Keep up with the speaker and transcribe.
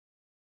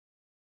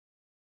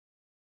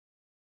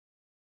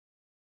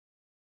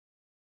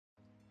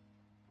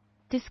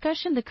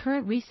Discussion. The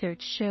current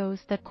research shows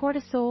that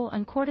cortisol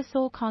and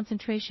cortisol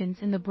concentrations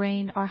in the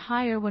brain are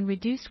higher when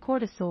reduced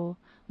cortisol,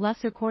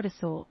 lesser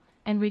cortisol,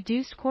 and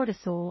reduced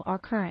cortisol are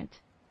current.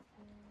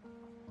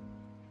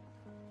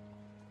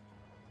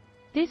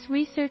 This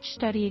research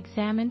study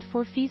examined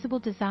 4 feasible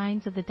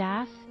designs of the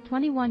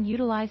DASS-21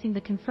 utilizing the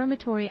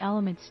confirmatory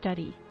element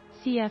study,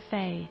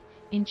 CFA,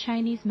 in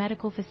Chinese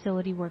medical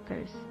facility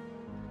workers.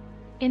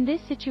 In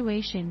this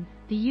situation,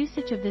 the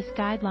usage of this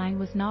guideline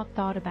was not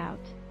thought about.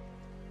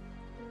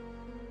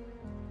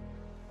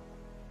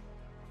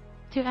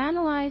 To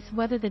analyze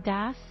whether the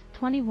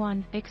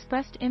DASS-21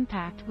 expressed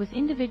impact was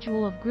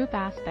individual of group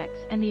aspects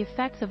and the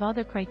effects of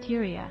other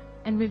criteria,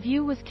 and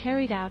review was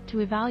carried out to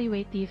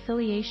evaluate the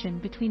affiliation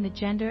between the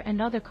gender and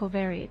other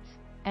covariates,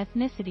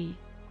 ethnicity,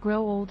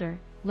 grow older,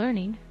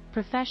 learning,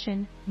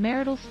 profession,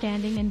 marital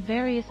standing and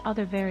various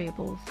other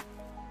variables.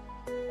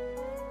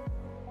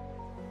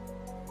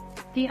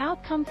 The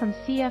outcome from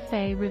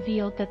CFA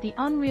revealed that the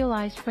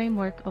unrealized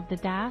framework of the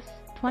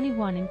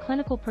DASS-21 in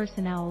clinical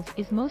personnel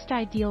is most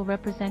ideal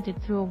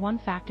represented through a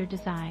one-factor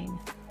design.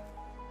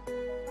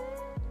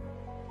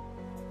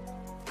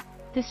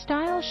 The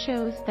style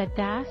shows that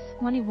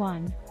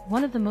DASS-21,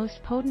 one of the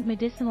most potent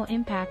medicinal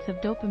impacts of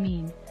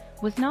dopamine,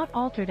 was not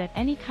altered at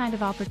any kind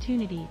of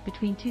opportunity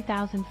between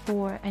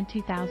 2004 and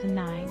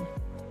 2009.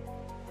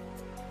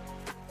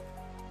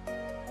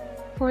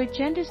 For a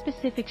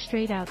gender-specific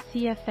straight-out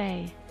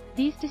CFA,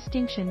 these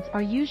distinctions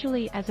are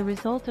usually as a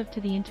result of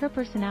the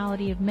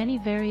interpersonality of many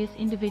various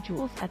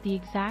individuals at the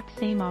exact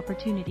same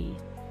opportunity.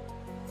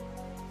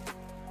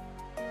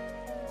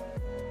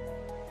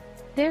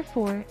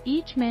 Therefore,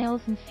 each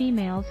males and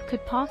females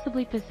could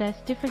possibly possess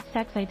different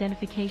sex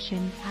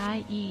identification,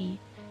 i.e.,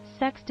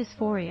 sex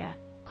dysphoria,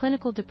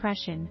 clinical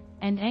depression,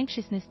 and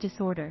anxiousness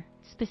disorder,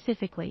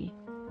 specifically.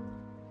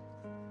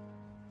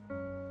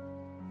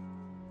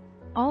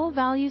 All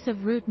values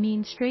of root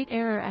mean straight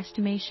error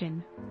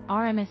estimation,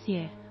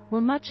 RMSE,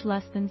 were much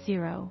less than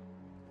 0.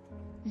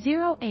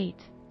 0.8,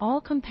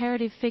 all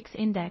comparative fixed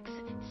index,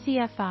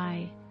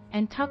 CFI,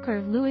 and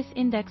Tucker-Lewis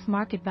index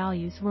market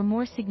values were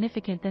more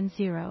significant than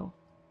 0.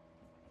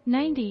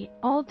 90,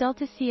 all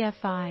delta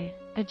CFI,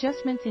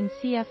 adjustments in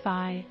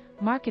CFI,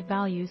 market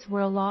values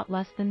were a lot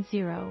less than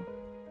 0.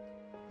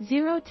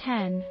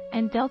 0.10,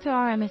 and delta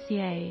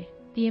RMSEA,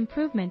 the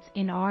improvements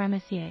in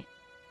RMSEA.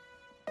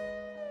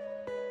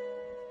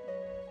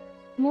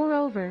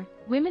 Moreover,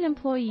 women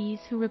employees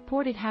who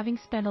reported having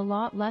spent a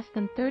lot less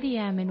than 30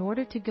 M in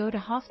order to go to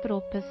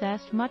hospital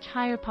possessed much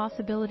higher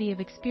possibility of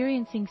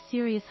experiencing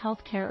serious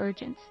healthcare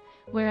urgence,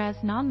 whereas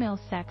non-male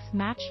sex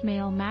matched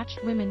male matched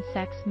women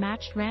sex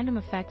matched random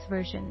effects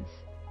versions.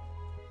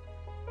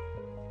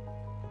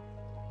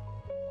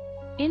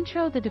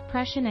 Intro. The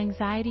Depression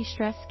Anxiety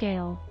Stress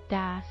Scale,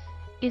 DASS,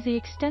 is an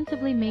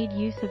extensively made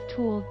use of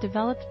tool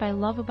developed by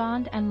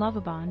Lovabond and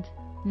Lovabond,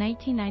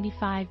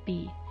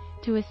 1995b,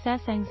 to assess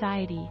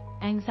anxiety,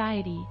 and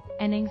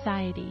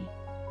anxiety.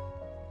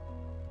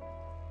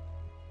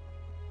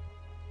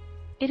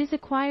 It is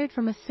acquired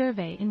from a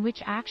survey in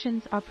which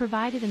actions are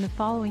provided in the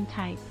following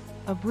type.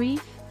 A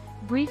brief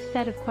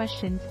set of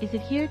questions is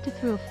adhered to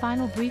through a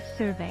final brief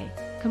survey,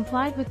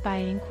 complied with by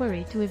an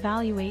inquiry to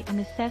evaluate and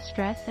assess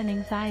stress and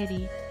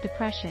anxiety,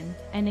 depression,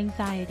 and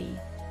anxiety.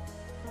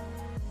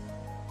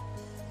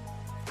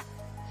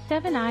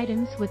 7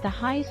 items with the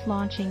highest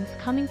launchings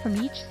coming from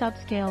each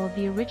subscale of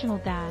the original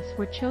DASS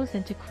were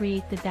chosen to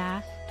create the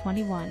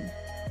DASS-21.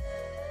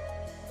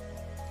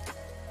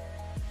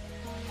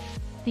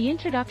 The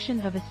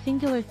introduction of a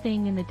singular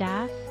thing in the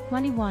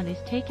DASS-21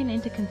 is taken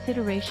into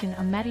consideration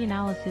a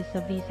meta-analysis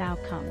of these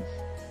outcomes.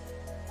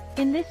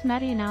 In this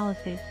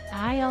meta-analysis,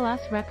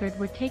 ILS record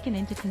were taken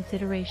into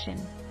consideration.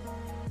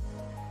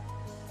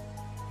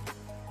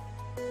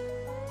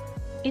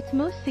 Its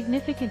most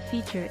significant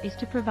feature is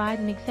to provide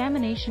an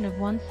examination of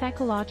one's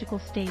psychological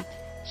state,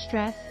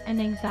 stress and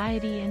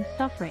anxiety and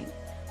suffering,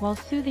 while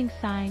soothing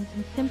signs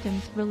and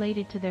symptoms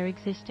related to their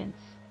existence.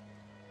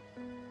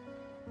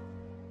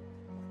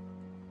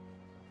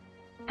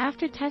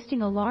 After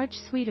testing a large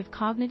suite of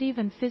cognitive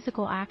and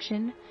physical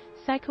action,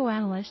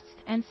 psychoanalysts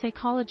and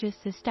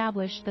psychologists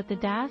established that the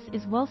DASS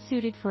is well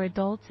suited for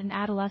adults and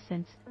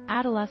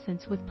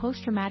adolescents with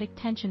post-traumatic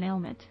tension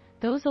ailment,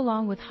 those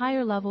along with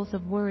higher levels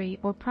of worry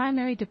or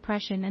primary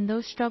depression and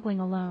those struggling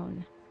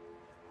alone.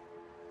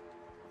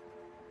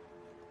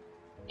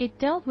 It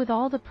dealt with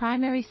all the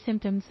primary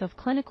symptoms of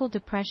clinical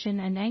depression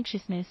and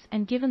anxiousness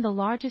and given the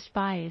largest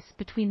bias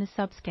between the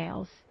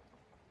subscales.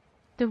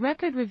 The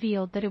record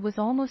revealed that it was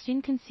almost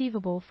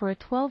inconceivable for a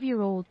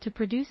 12-year-old to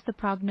produce the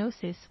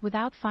prognosis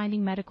without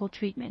finding medical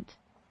treatment.